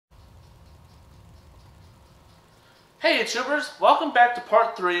Hey YouTubers, welcome back to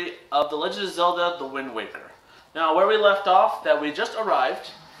part 3 of The Legend of Zelda The Wind Waker. Now where we left off, that we just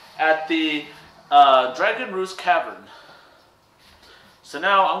arrived at the Dragon Roost Cavern. So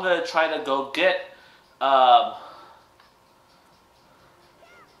now I'm going to try to go get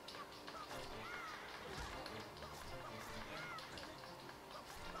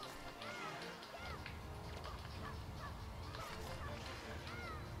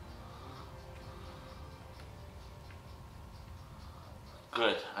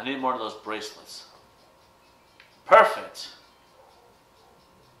Good. I need more of those bracelets. Perfect.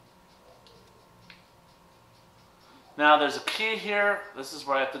 Now there's a key here. This is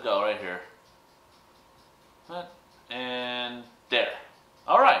where I have to go, right here. And there.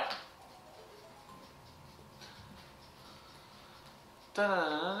 Alright.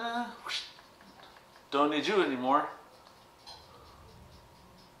 Don't need you anymore.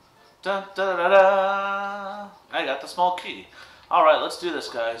 Dun, da, da, da. I got the small key. Alright, let's do this,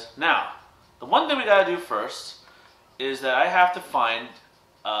 guys. Now, the one thing we gotta do first is that I have to find,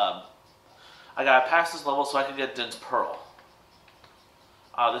 I gotta pass this level so I can get Din's Pearl.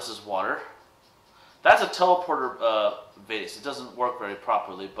 This is water. That's a teleporter base. It doesn't work very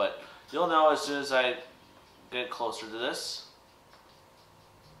properly, but you'll know as soon as I get closer to this.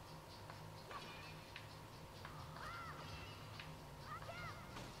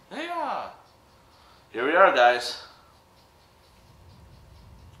 Yeah! Here we are, guys.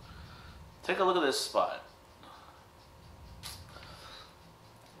 Take a look at this spot.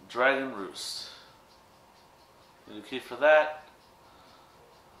 Dragon Roost. Need a key for that.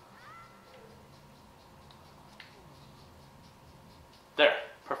 There.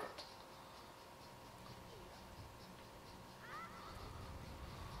 Perfect.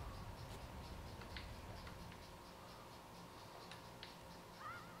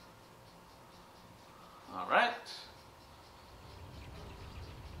 All right.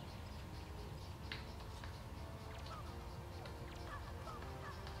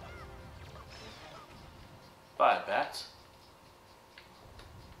 Bye, bats.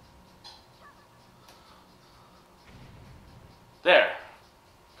 There.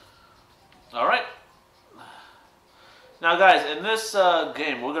 Alright. Now guys, in this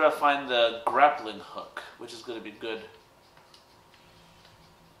game, we're going to find the grappling hook, which is going to be good.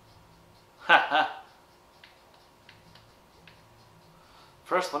 Haha.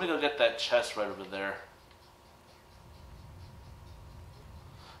 First, let me go get that chest right over there.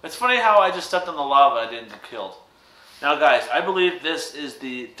 It's funny how I just stepped on the lava and I didn't get killed. Now guys, I believe this is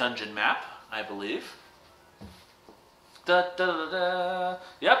the dungeon map. I believe. Da, da, da, da.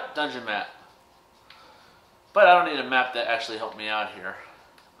 Yep, dungeon map. But I don't need a map that actually helped me out here.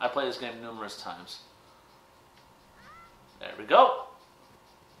 I played this game numerous times. There we go.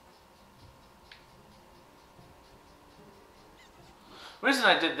 The reason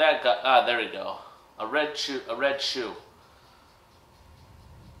I did that, there we go. A red shoe.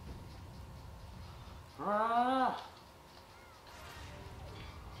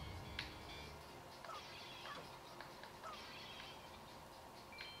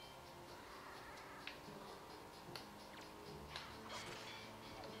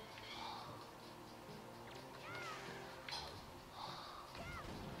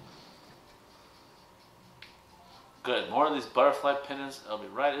 Good. More of these butterfly pendants. It'll be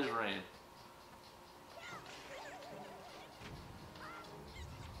right as rain.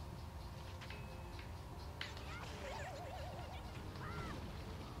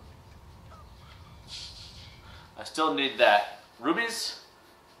 I still need that. Rubies?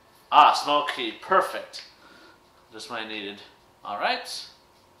 Small key. Perfect. Just what I needed. Alright.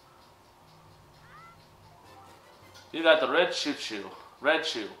 You got the red choo-choo. Red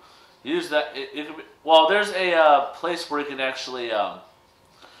shoe. Use that. It could be, well, there's a place where you can actually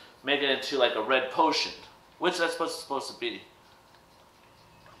make it into like a red potion. Which that's supposed to be.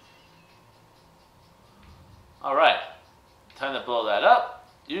 Alright. Time to blow that up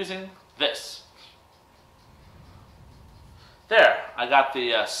using this. There, I got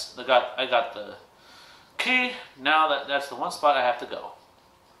the I got the key. Now that's the one spot I have to go.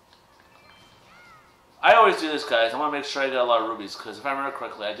 I always do this, guys. I want to make sure I get a lot of rubies because if I remember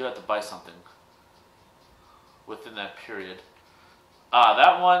correctly, I do have to buy something within that period.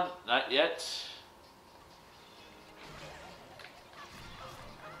 That one, not yet.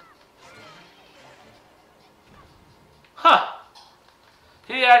 Huh?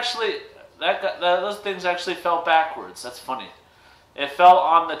 He actually those things actually fell backwards. That's funny. It fell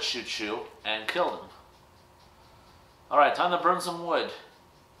on the choo-choo and killed him. Alright, time to burn some wood.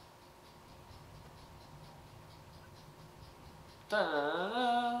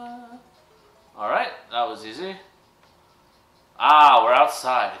 Da-da-da-da. Alright, that was easy.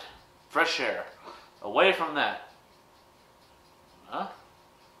 outside. Fresh air. Away from that. Huh?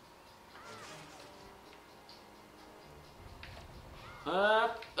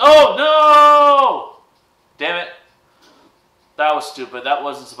 Oh, no! Damn it. That was stupid. That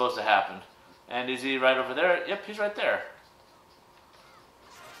wasn't supposed to happen. And is he right over there? Yep, he's right there.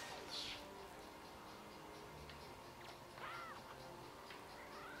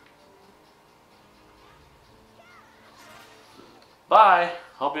 Bye.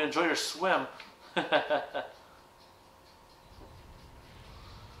 Hope you enjoy your swim.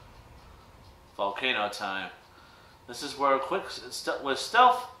 Volcano time. This is where quick with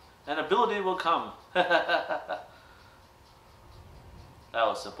stealth and ability will come. That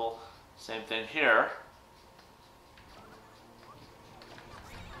was simple. Same thing here.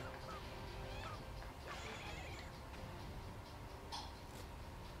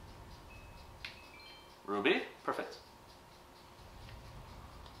 Ruby, perfect.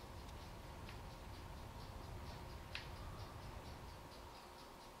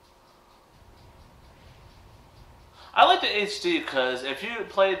 I like the HD because if you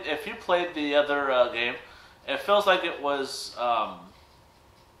played the other game, it feels like it was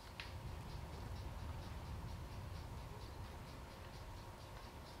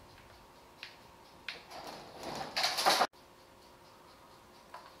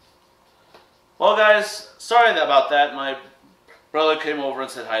well, guys, sorry about that. My brother came over and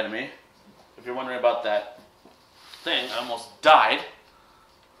said hi to me. If you're wondering about that thing, I almost died.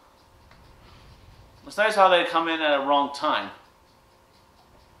 It's nice how they come in at a wrong time.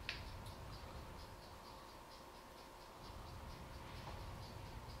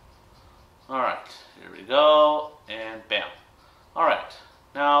 Alright, here we go, and bam. Alright,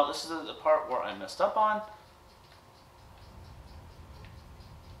 now this is the part where I messed up on.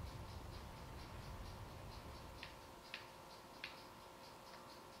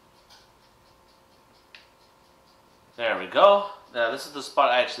 There we go. Now this is the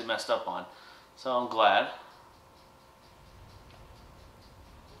spot I actually messed up on. So I'm glad.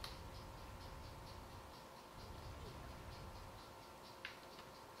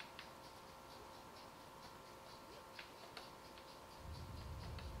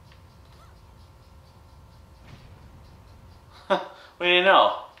 What do you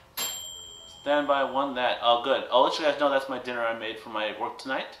know? Stand by one that. Oh, good. I'll let you guys know that's my dinner I made for my work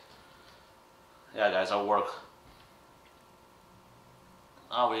tonight. Yeah, guys, I'll work.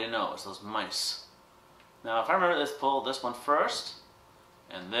 Oh, we didn't know. It's those mice. Now, if I remember, let's pull this one first.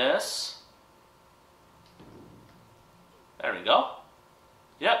 And this. There we go.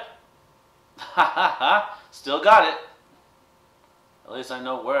 Yep. Ha ha ha. Still got it. At least I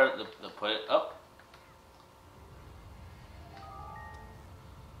know where to put it up.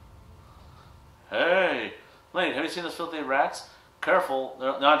 Hey. Lane, have you seen those filthy rats? Careful.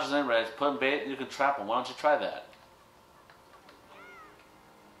 They're not just any rats. Put them bait and you can trap them. Why don't you try that?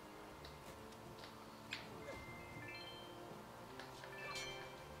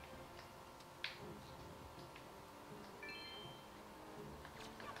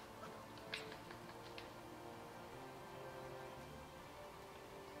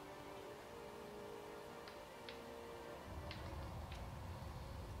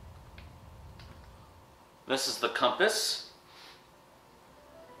 This is the compass.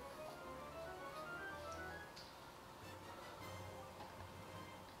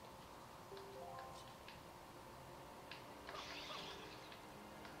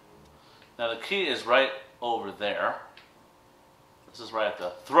 Now the key is right over there. This is where I have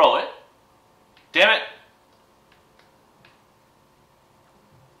to throw it. Damn it!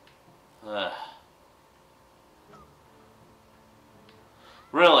 Ugh.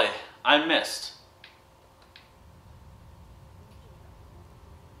 Really? I missed.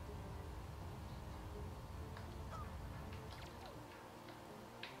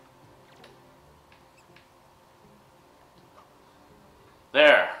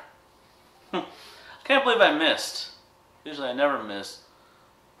 There. I can't believe I missed. Usually I never miss.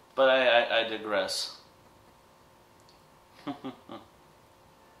 But I digress. Da,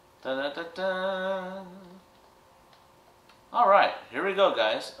 da, da, da. Alright, here we go,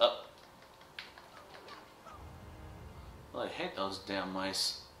 guys. Up. Well, I hate those damn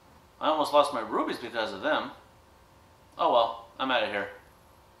mice. I almost lost my rubies because of them. Oh well, I'm out of here.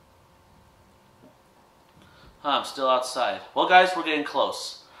 I'm still outside. Well, guys, we're getting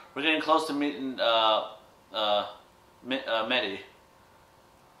close. We're getting close to meeting Medi.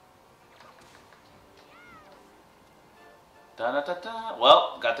 Da, da, da, da.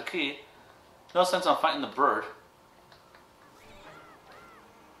 Well, got the key. No sense on fighting the bird.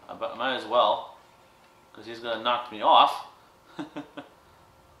 I might as well, because he's going to knock me off.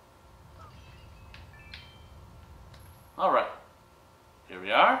 Alright. Here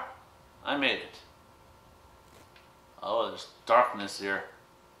we are. I made it. Oh, there's darkness here.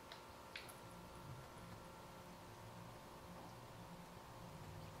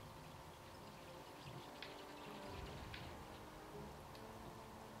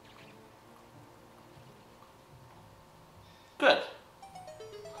 Good.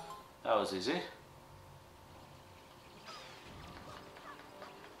 That was easy.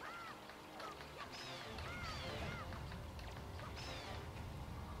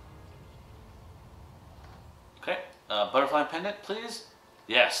 Okay, butterfly pendant, please.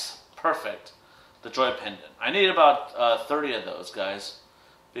 Yes, perfect. The joy pendant. I need about 30 of those, guys,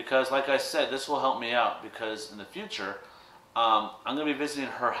 because, like I said, this will help me out. Because in the future, I'm going to be visiting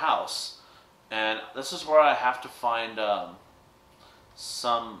her house, and this is where I have to find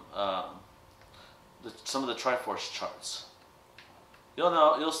some of the Triforce charts.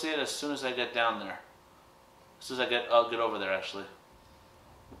 You'll see it as soon as I get down there. As soon as I'll get over there, actually.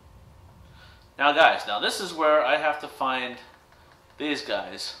 Now guys, this is where I have to find these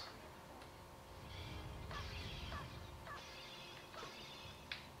guys.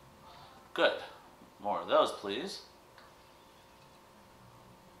 Good. More of those, please.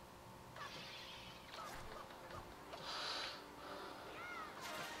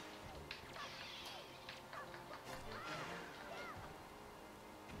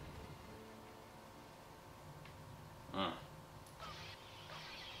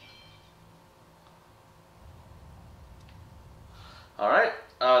 Alright,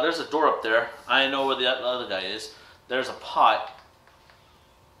 there's a door up there. I know where the other guy is. There's a pot.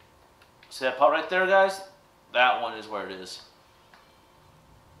 See that pot right there, guys? That one is where it is.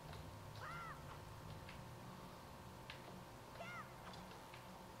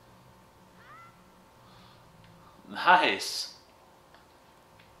 Nice.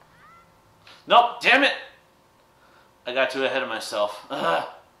 Nope, damn it! I got too ahead of myself. Ugh.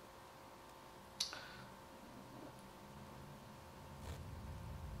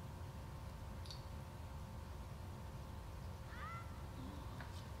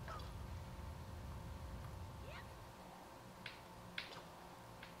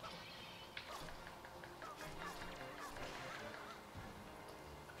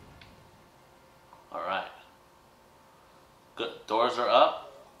 Alright. Good. Doors are up.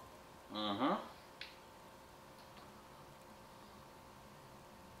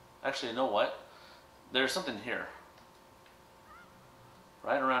 Actually, you know what? There's something here.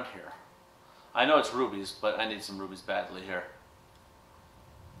 Right around here. I know it's rubies, but I need some rubies badly here.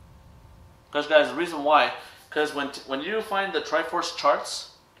 Because, guys, the reason why, because when you find the Triforce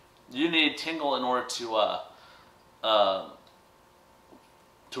charts, you need Tingle in order to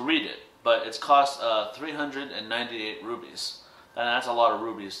read it. But it's cost 398 rubies. And that's a lot of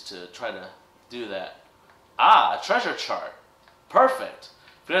rubies to try to do that. Ah, a treasure chart. Perfect.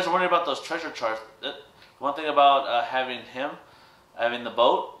 If you guys are worried about those treasure charts, one thing about having the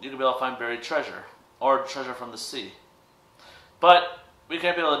boat, you can be able to find buried treasure. Or treasure from the sea. But we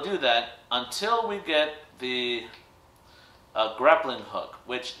can't be able to do that until we get the grappling hook,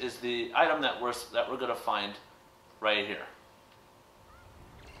 which is the item that we're going to find right here.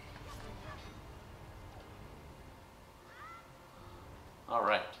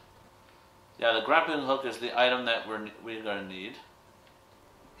 Alright. Yeah, the grappling hook is the item that we're going to need.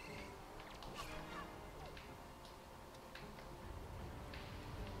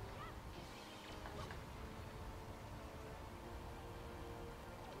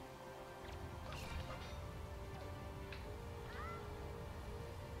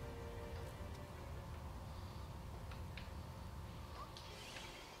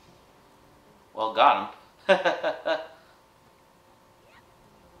 Well, got him.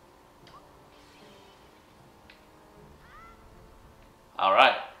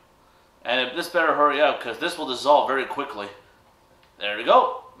 Alright. And this better hurry up, because this will dissolve very quickly. There we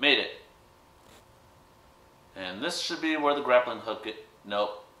go. Made it. And this should be where the grappling hook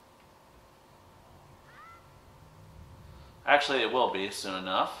nope. Actually, it will be soon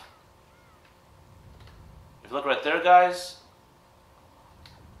enough. If you look right there, guys,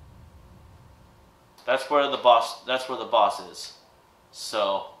 that's where the boss is.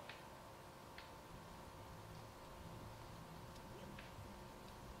 So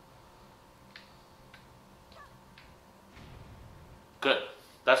good.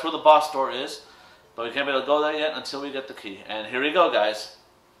 That's where the boss door is, but we can't be able to go there yet until we get the key. And here we go, guys.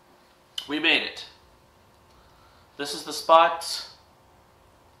 We made it. This is the spot.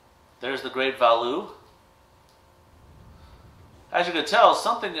 There's the Great Valu. As you can tell,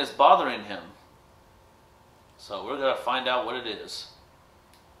 something is bothering him. So we're going to find out what it is.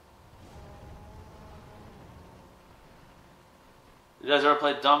 You guys ever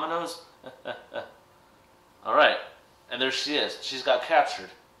played dominoes? Alright. And there she is. She's got captured.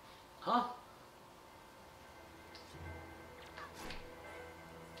 Huh?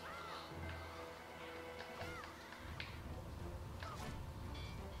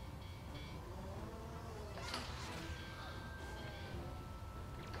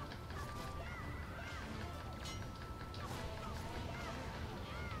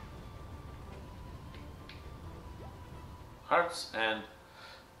 Hearts, and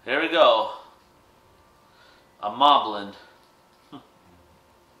here we go. A moblin.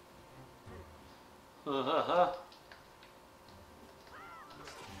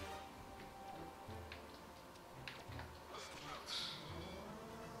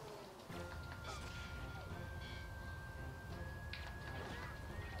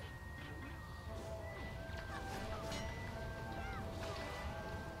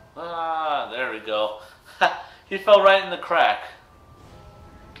 Ah, there we go. He fell right in the crack.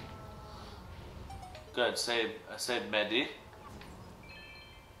 Good, save Medi.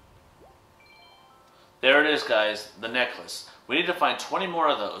 There it is, guys, the necklace. We need to find 20 more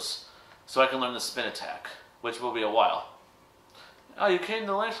of those so I can learn the spin attack, which will be a while. Oh, you came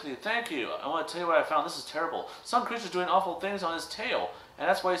to Leslie. Thank you. I want to tell you what I found. This is terrible. Some creature's doing awful things on his tail, and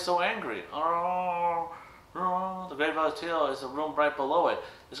that's why he's so angry. The Great Valley's tail is a room right below it.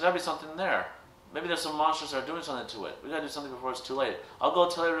 There's got to be something there. Maybe there's some monsters that are doing something to it. We gotta do something before it's too late. I'll go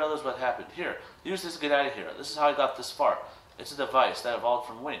tell everyone else what happened. Here, use this to get out of here. This is how I got this far. It's a device that evolved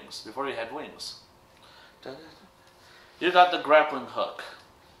from wings, before he had wings. You got the grappling hook.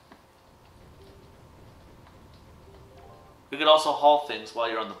 You can also haul things while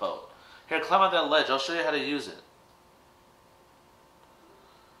you're on the boat. Here, climb on that ledge. I'll show you how to use it.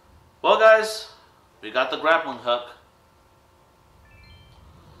 Well, guys, we got the grappling hook.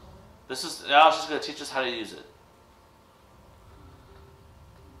 Now she's going to teach us how to use it.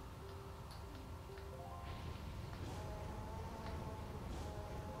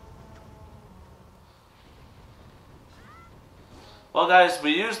 Well, guys,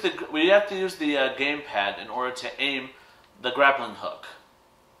 we have to use the gamepad in order to aim the grappling hook,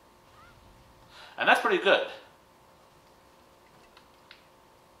 and that's pretty good.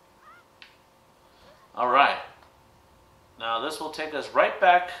 All right. Now this will take us right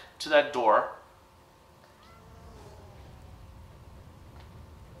back to that door.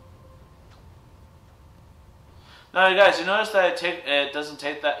 Now, you guys, you notice that it doesn't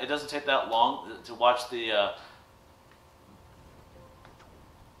take that long to watch the.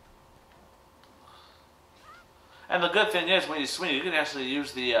 And the good thing is, when you swing, you can actually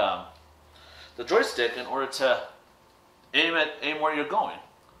use the joystick in order to aim where you're going.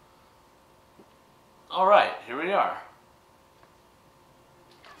 All right, here we are.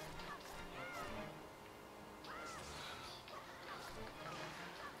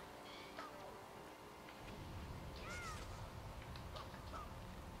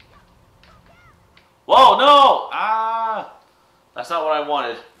 Whoa, no! Ah! That's not what I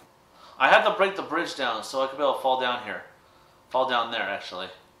wanted. I had to break the bridge down so I could be able to fall down here. Fall down there, actually.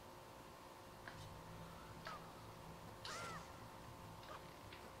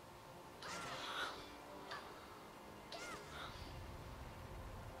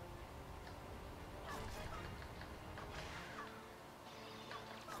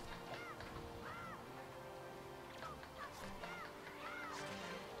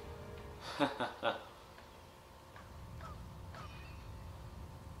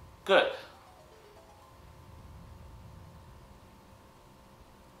 Good.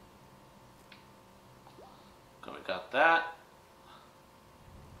 Good, we got that.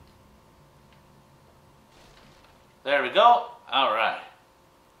 There we go. All right.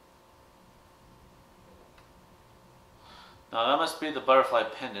 Now that must be the butterfly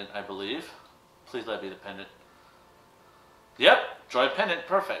pendant, I believe. Please let it be the pendant. Yep, joy pendant,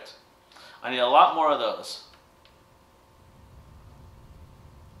 perfect. I need a lot more of those.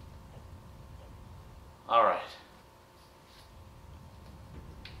 All right.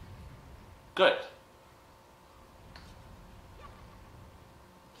 Good.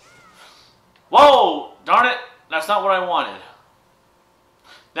 Whoa! Darn it! That's not what I wanted.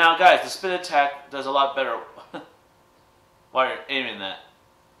 Now, guys, the spin attack does a lot better while you're aiming that.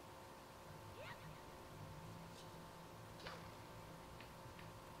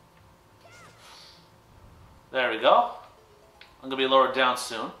 There we go. I'm going to be lowered down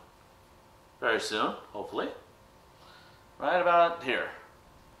soon. Very soon, hopefully. Right about here.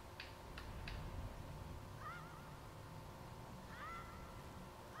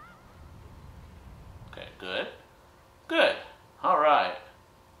 Okay, good. Good. All right.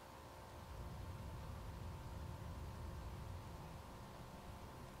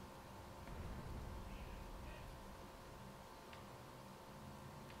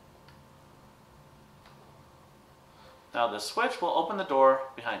 Now the switch will open the door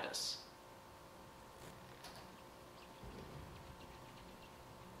behind us.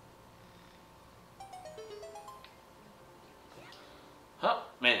 Huh,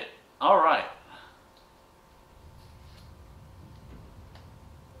 made it. All right.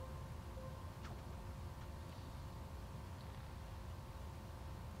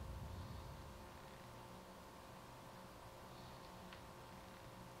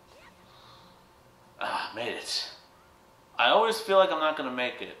 Ah, made it. I always feel like I'm not going to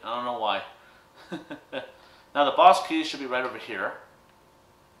make it. I don't know why. Now the boss key should be right over here.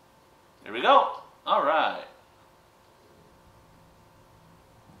 Here we go. All right.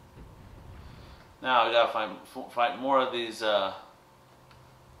 Now we gotta find more of these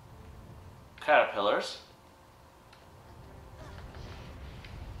caterpillars.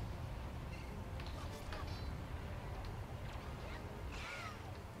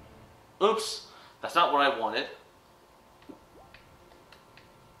 Oops, that's not what I wanted.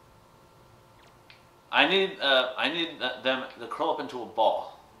 I need them to curl up into a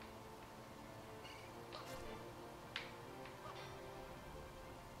ball.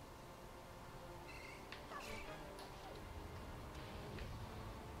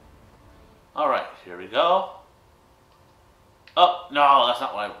 All right, here we go. Oh, no, that's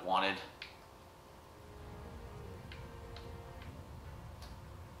not what I wanted.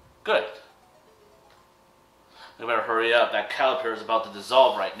 Good. We better hurry up. That caterpillar is about to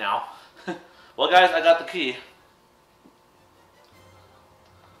dissolve right now. Well, guys, I got the key.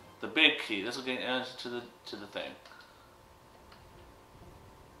 The big key. This will get into the thing.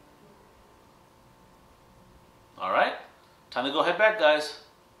 All right, time to go head back, guys.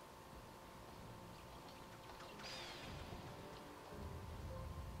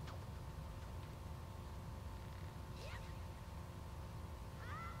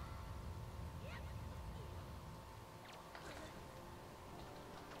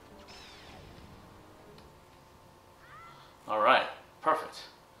 All right, perfect.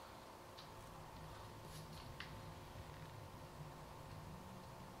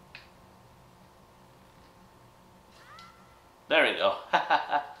 There we go.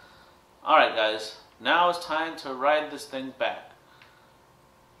 All right, guys. Now it's time to ride this thing back.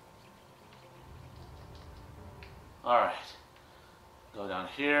 All right. Go down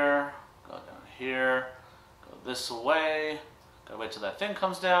here. Go down here. Go this way. Gotta wait till that thing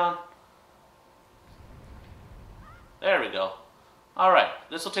comes down. There we go. All right.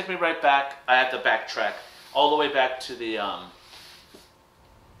 This will take me right back. I have to backtrack all the way back to the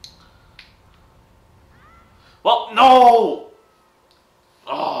Well, no!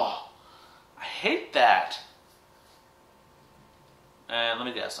 Oh, I hate that. And let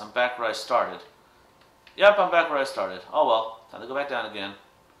me guess, I'm back where I started. Yep, I'm back where I started. Oh well, time to go back down again.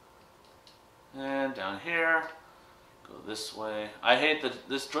 And down here, go this way. I hate that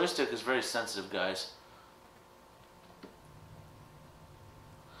this joystick is very sensitive, guys.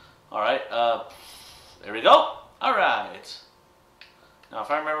 Alright, there we go. Alright. Now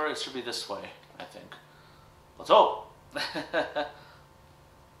if I remember, it should be this way, I think. Let's hope.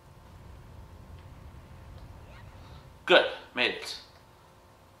 Good, made it.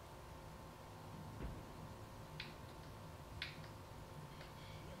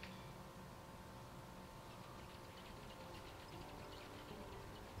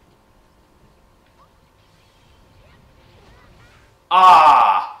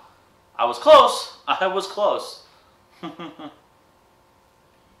 Ah! I was close. I was close.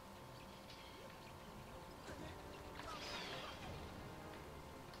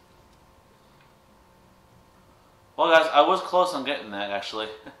 Well, guys, I was close on getting that, actually.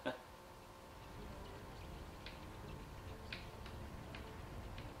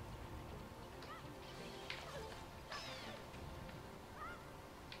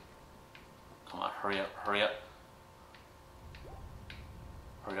 Come on, hurry up, hurry up.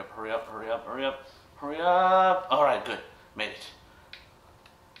 Hurry up, hurry up, hurry up, hurry up, hurry up. All right, good. Made it.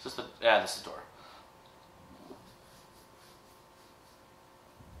 Is this the... Yeah, this is the door.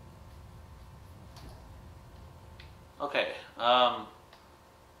 Okay. Well,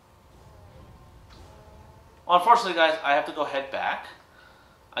 unfortunately, guys, I have to go head back.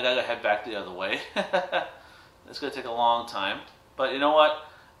 I gotta go head back the other way. It's gonna take a long time. But you know what?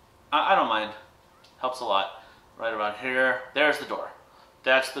 I don't mind. Helps a lot. Right around here. There's the door.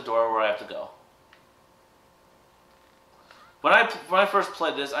 That's the door where I have to go. When I first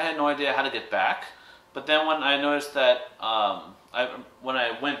played this, I had no idea how to get back. But then when I noticed that when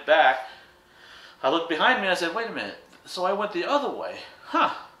I went back, I looked behind me and I said, wait a minute. So I went the other way.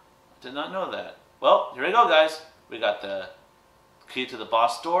 Huh. Did not know that. Well, here we go, guys. We got the key to the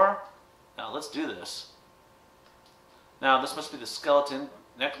boss door. Now let's do this. Now, this must be the skeleton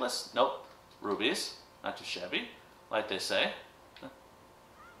necklace. Nope. Rubies. Not too shabby, like they say.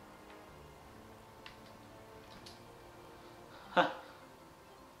 Huh.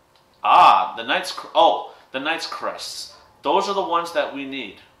 Ah, the Knight's... Oh, the Knight's Crests. Those are the ones that we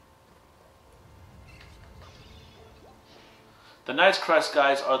need. The Knight's Crest,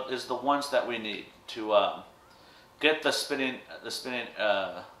 guys, is the ones that we need to get the spinning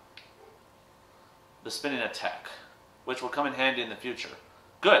attack, which will come in handy in the future.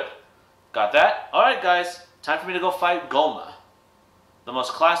 Good. Got that? Alright, guys. Time for me to go fight Goma, the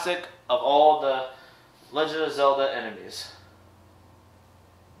most classic of all the Legend of Zelda enemies.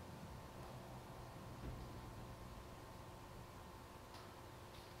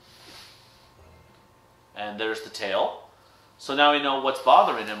 And there's the tail. So now we know what's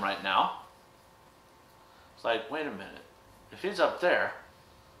bothering him right now. It's like, wait a minute. If he's up there...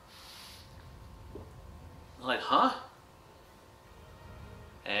 I'm like, huh?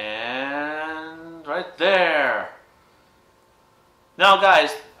 And right there. Now,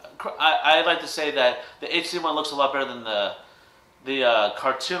 guys, I'd like to say that the HD one looks a lot better than the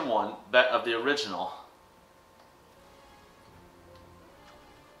cartoon one of the original.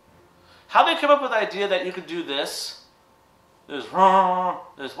 How they came up with the idea that you could do this? There's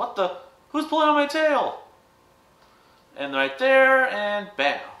what the? Who's pulling on my tail? And right there, and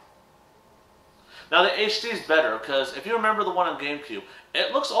bam. Now the HD is better because if you remember the one on GameCube,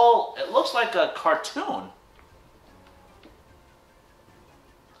 it looks like a cartoon.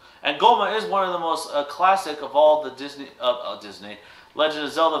 And Goma is one of the most classic of all the Disney Legend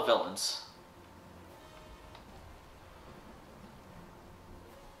of Zelda villains.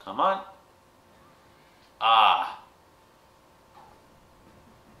 Come on. Ah.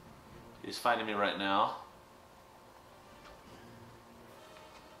 He's finding me right now.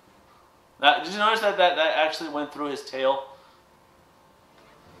 Now, did you notice that actually went through his tail?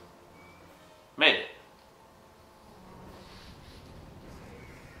 Made it.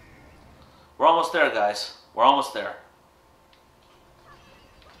 We're almost there, guys. We're almost there.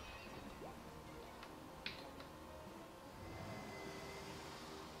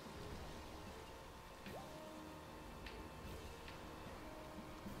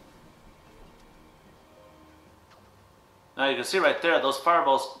 Now you can see right there, those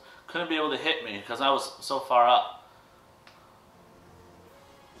fireballs couldn't be able to hit me because I was so far up.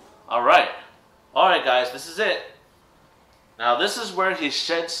 Alright. Alright guys, this is it. Now this is where he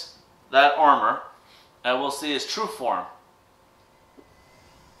sheds that armor and we'll see his true form.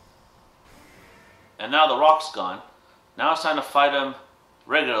 And now the rock's gone. Now it's time to fight him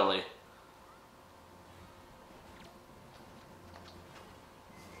regularly.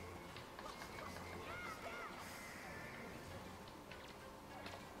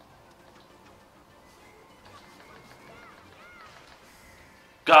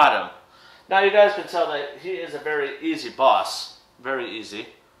 Got him. Now you guys can tell that he is a very easy boss. Very easy.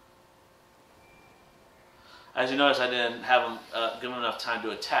 As you notice, I didn't have him give him enough time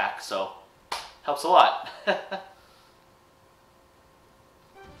to attack, so helps a lot.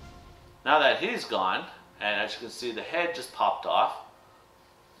 Now that he's gone, and as you can see, the head just popped off,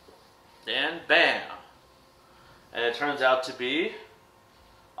 and bam! And it turns out to be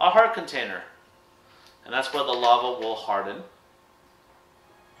a heart container, and that's where the lava will harden.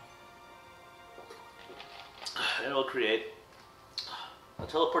 It will create a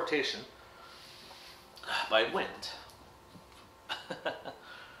teleportation by wind.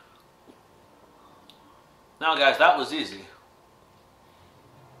 Now guys, that was easy.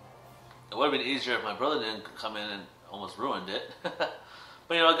 It would have been easier if my brother didn't come in and almost ruined it. But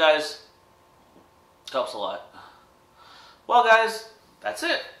you know what guys, it helps a lot. Well guys, that's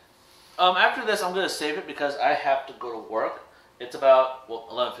it. After this I'm going to save it because I have to go to work. It's about, well,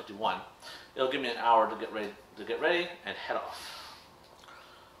 11:51. It'll give me an hour to get ready and head off.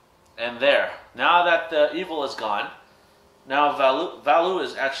 And there. Now that the evil is gone, now Valu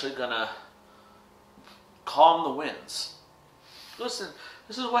is actually gonna calm the winds. Listen,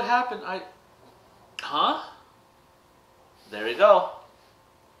 this is what happened. Huh? There you go.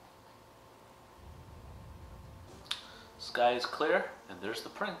 Sky is clear, and there's the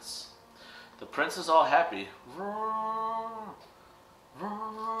prince. The prince is all happy.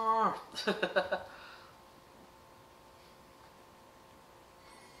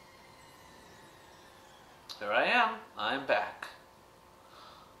 There I am. I'm back.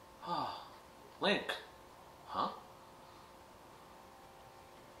 Oh, Link. Huh?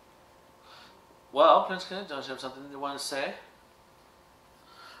 Well, Prince Kid, don't you have something you want to say?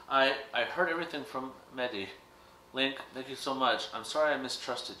 I heard everything from Mehdi. Link, thank you so much. I'm sorry I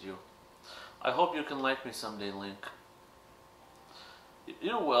mistrusted you. I hope you can like me someday, Link.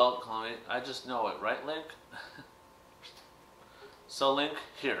 You will, Chloe. I just know it, right, Link? So, Link,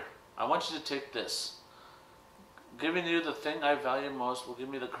 here. I want you to take this. Giving you the thing I value most will give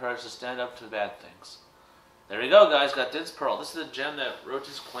me the courage to stand up to bad things. There you go, guys. Got Din's Pearl. This is the gem that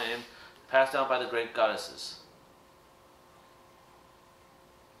Roach's claimed, passed down by the great goddesses.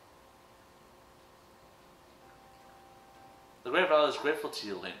 The Great Valley is grateful to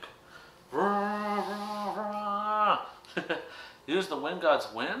you, Link. Use the wind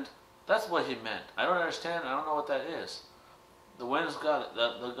god's wind? That's what he meant. I don't understand. I don't know what that is. The wind's god,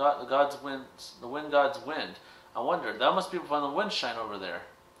 the god's wind, the wind god's wind. I wonder. That must be from the wind shine over there.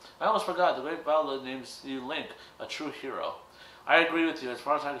 I almost forgot. The Great Valley names you Link, a true hero. I agree with you. As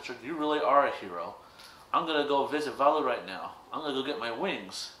far as I'm concerned, you really are a hero. I'm gonna go visit Valu right now. I'm gonna go get my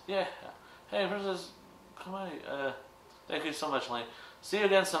wings. Yeah. Hey, Princess, come on. Thank you so much, Link. See you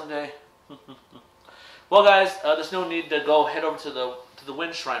again someday. Well, guys, there's no need to go head over to the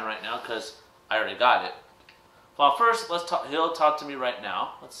wind shrine right now because I already got it. Well, first, let's talk. He'll talk to me right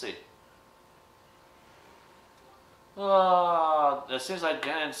now. Let's see. It seems like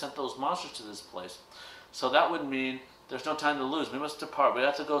Ganon sent those monsters to this place, so that would mean there's no time to lose. We must depart. We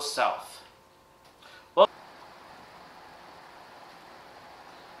have to go south. Well,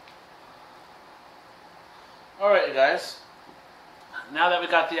 all right, guys. Now that we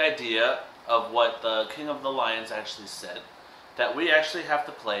got the idea of what the King of the Lions actually said, that we actually have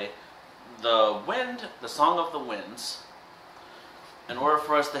to play the Song of the Winds, in order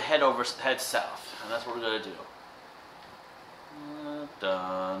for us to head south, and that's what we're gonna do.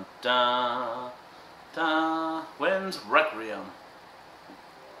 Dun dun dun. Winds Requiem.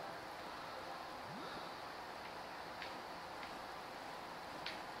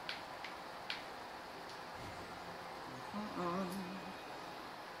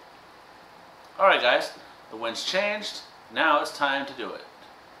 Alright, guys, the wind's changed. Now it's time to do it.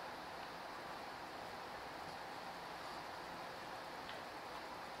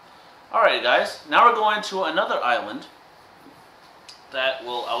 Alright, guys, now we're going to another island that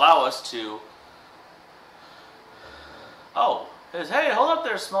will allow us to... Oh, hey, hold up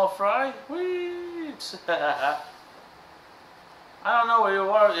there, small fry. Whee! I don't know where you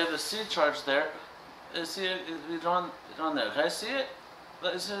are. You have the sea charge there. See it? It's on there. Can I see it?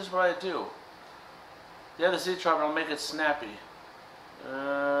 This is what I do. You have the sea charge, I'll make it snappy.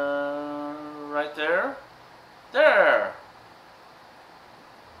 Right there. There!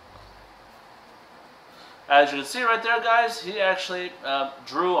 As you can see right there, guys, he actually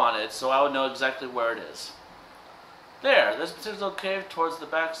drew on it, so I would know exactly where it is. There, this particular cave towards the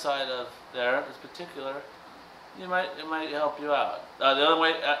backside of there, this particular, it might help you out. The only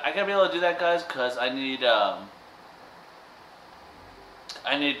way I can't be able to do that, guys, because I need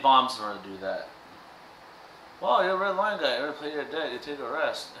bombs in order to do that. Well, you're a red line guy. You're dead. You take a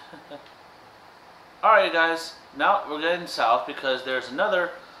rest. All right, guys. Now we're getting south because there's another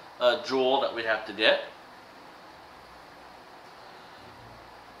jewel that we have to get.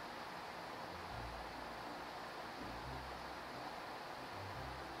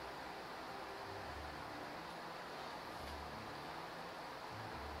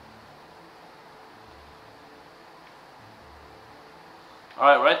 All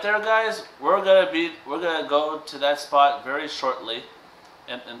right, right there, guys. We're gonna go to that spot very shortly,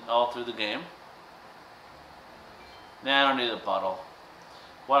 and all through the game. Nah, I don't need a bottle.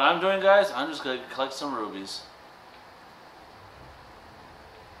 What I'm doing, guys, I'm just gonna collect some rubies.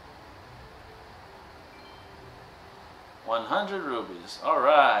 $100 rubies. All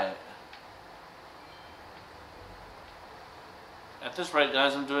right. At this rate,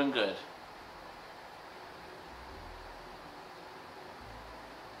 guys, I'm doing good.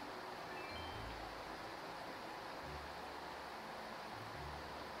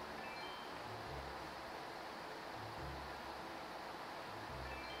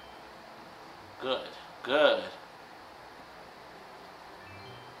 Good, good.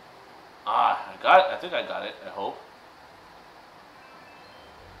 Ah, I got it. I think I got it. I hope.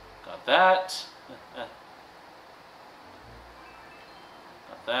 Got that.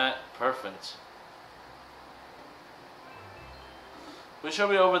 Got that. Perfect. We should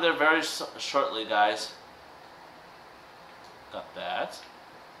be over there very shortly, guys. Got that.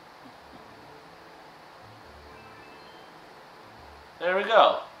 There we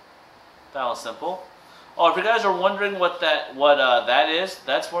go. That was simple. Oh, if you guys are wondering what that is,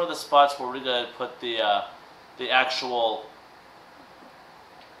 that's one of the spots where we're gonna put the actual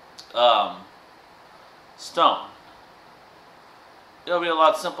stone. It'll be a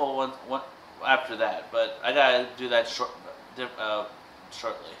lot simple after that, but I gotta do that shortly.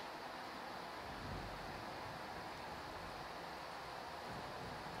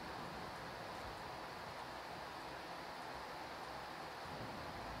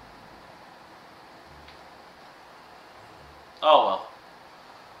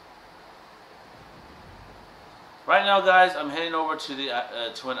 Right now, guys, I'm heading over to the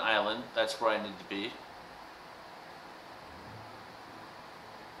to an island. That's where I need to be.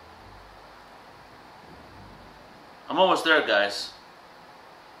 I'm almost there, guys.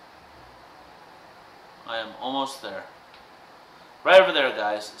 I am almost there. Right over there,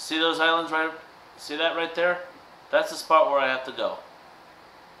 guys. See those islands right? See that right there? That's the spot where I have to go.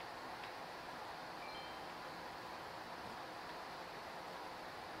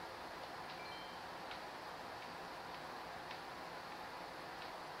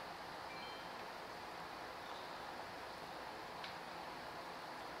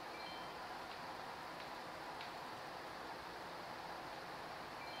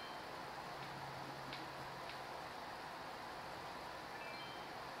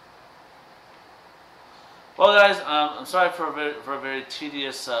 Well, guys, I'm sorry for a very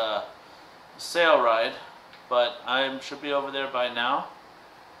tedious sail ride, but I should be over there by now.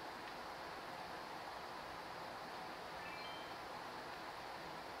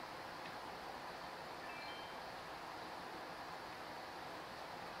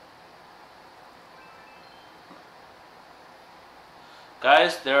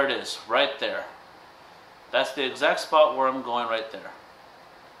 Guys, there it is, right there. That's the exact spot where I'm going right there.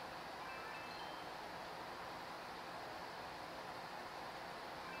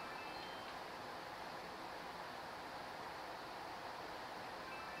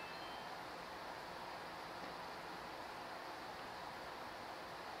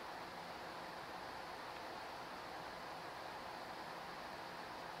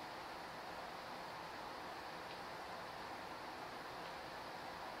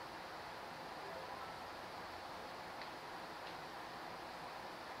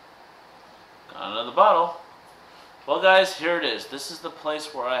 Got another bottle. Well, guys, here it is. This is the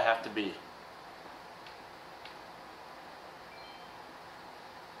place where I have to be.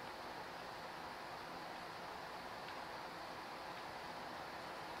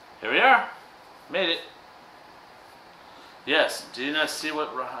 Here we are. Made it. Yes, do you not see what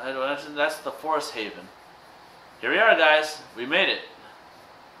that's the Forest Haven. Here we are, guys. We made it.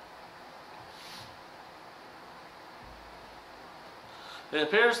 It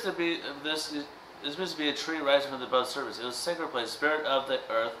appears to be this must be a tree rising from the above surface. It was a sacred place, spirit of the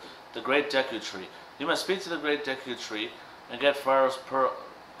earth, the great Deku tree. You must speak to the great Deku tree and get Pharaoh's pearl.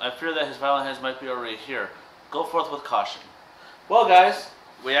 I fear that his violent hands might be already here. Go forth with caution. Well, guys,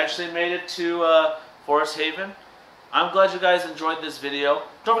 we actually made it to Forest Haven. I'm glad you guys enjoyed this video.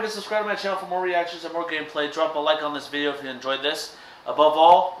 Don't forget to subscribe to my channel for more reactions and more gameplay. Drop a like on this video if you enjoyed this. Above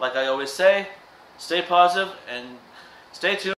all, like I always say, stay positive and stay tuned.